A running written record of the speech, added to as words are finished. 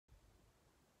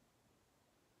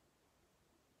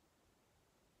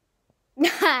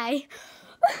Why?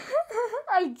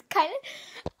 I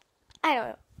don't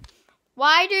know.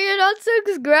 Why do you not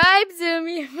subscribe to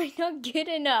me if I'm not good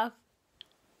enough?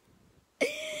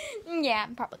 Yeah,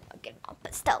 I'm probably not good enough,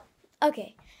 but still.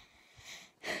 Okay.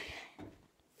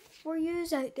 For you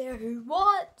out there who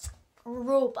want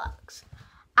Robux,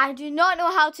 I do not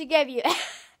know how to give you.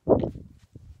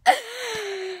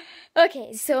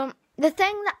 Okay, so the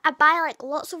thing that I buy like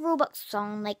lots of Robux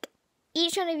on, like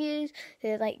each one of you,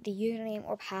 like the username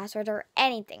or password or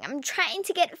anything. I'm trying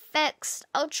to get it fixed.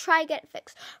 I'll try to get it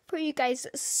fixed for you guys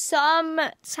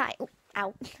sometime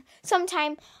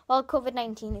while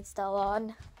COVID-19 is still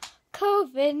on.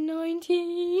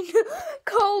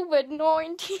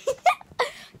 COVID-19.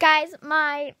 Guys,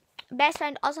 my best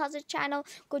friend also has a channel.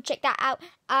 Go check that out.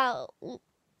 I'll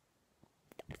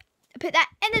put that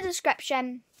in the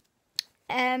description.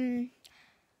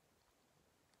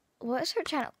 What is her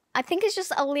channel? I think it's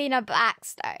just Alina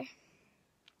Baxter.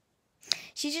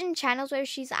 She's in channels where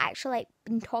she's actually like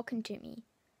been talking to me.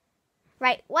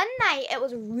 Right, one night it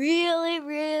was really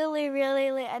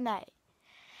late at night.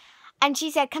 And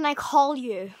she said, "Can I call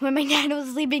you?" when my dad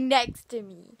was sleeping next to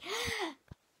me.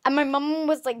 And my mum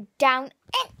was like down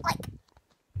in like,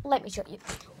 let me show you.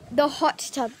 The hot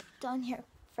tub down here.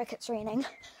 Frick, it's raining.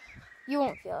 You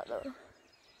won't feel it though.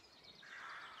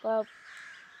 Well,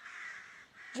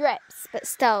 drips, but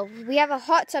still, we have a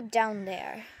hot tub down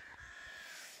there.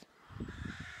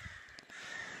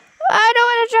 I don't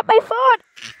want to drop my phone.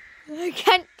 I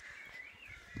can't.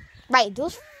 Right,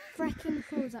 those freaking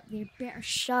phones up there better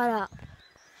shut up.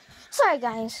 Sorry,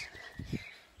 guys.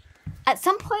 At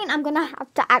some point, I'm gonna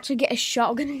have to actually get a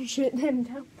shotgun and shoot them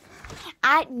down.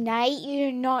 At night, you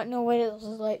do not know what it was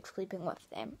like sleeping with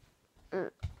them.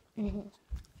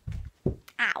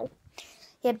 Ow.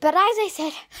 Yeah, but as I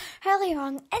said earlier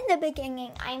on in the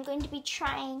beginning, I'm going to be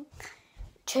trying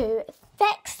to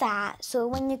fix that. So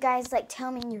when you guys like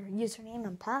tell me your username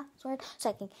and password,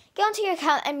 so I can get onto your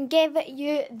account and give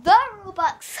you the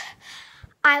Robux,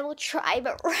 I will try.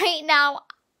 But right now,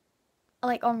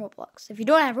 like on Roblox, if you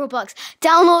don't have Roblox,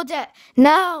 download it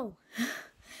now.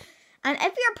 And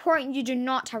if you're poor and you do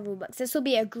not have Robux, this will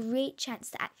be a great chance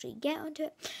to actually get onto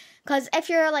it. Because if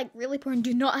you're like really poor and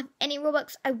do not have any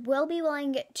Robux, I will be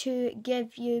willing to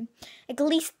give you at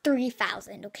least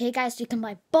 3,000. Okay, guys, so you can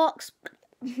buy Bloxburg,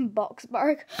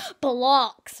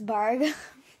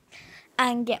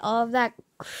 and get all of that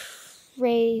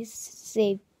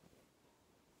crazy.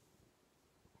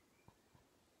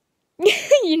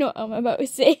 You know what I'm about to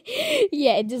say.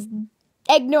 Yeah, just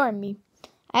ignore me.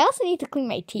 I also need to clean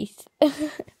my teeth. I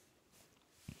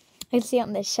see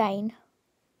on the shine.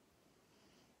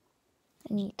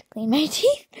 I need to clean my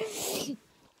teeth.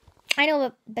 I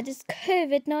know, but it's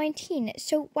COVID-19,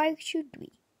 so why should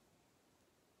we?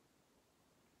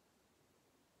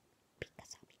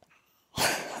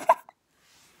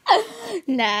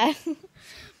 Nah.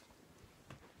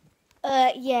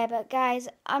 Yeah, but guys,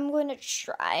 I'm going to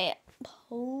try.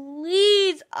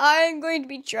 Please, I'm going to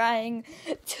be trying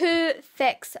to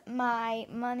fix my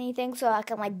money thing so I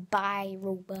can like buy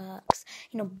Robux.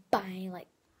 You know, buy like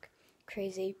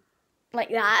crazy like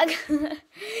that.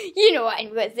 You know what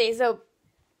I'm going to say, so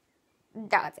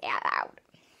don't say it out.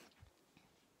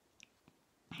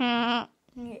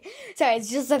 Sorry, it's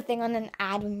just a thing on an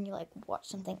ad when you like watch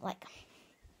something like.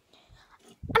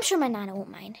 I'm sure my Nana won't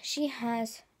mind. She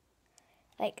has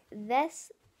like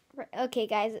this. Okay,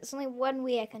 guys, it's only one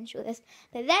way I can show this.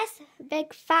 But this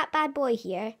big fat bad boy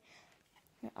here.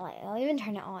 I'll even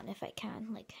turn it on if I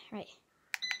can. Like, right.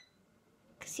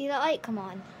 See that light? Come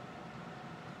on.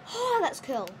 Oh, that's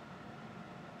cool.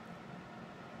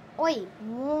 Oi,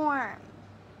 warm.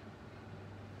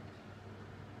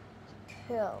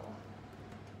 Cool.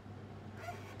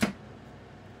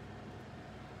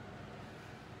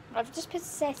 I've just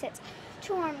set it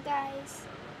to warm, guys.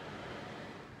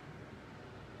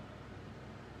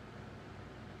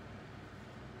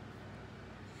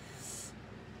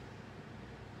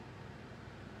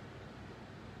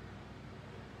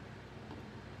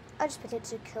 I'll just put it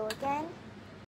to cool again.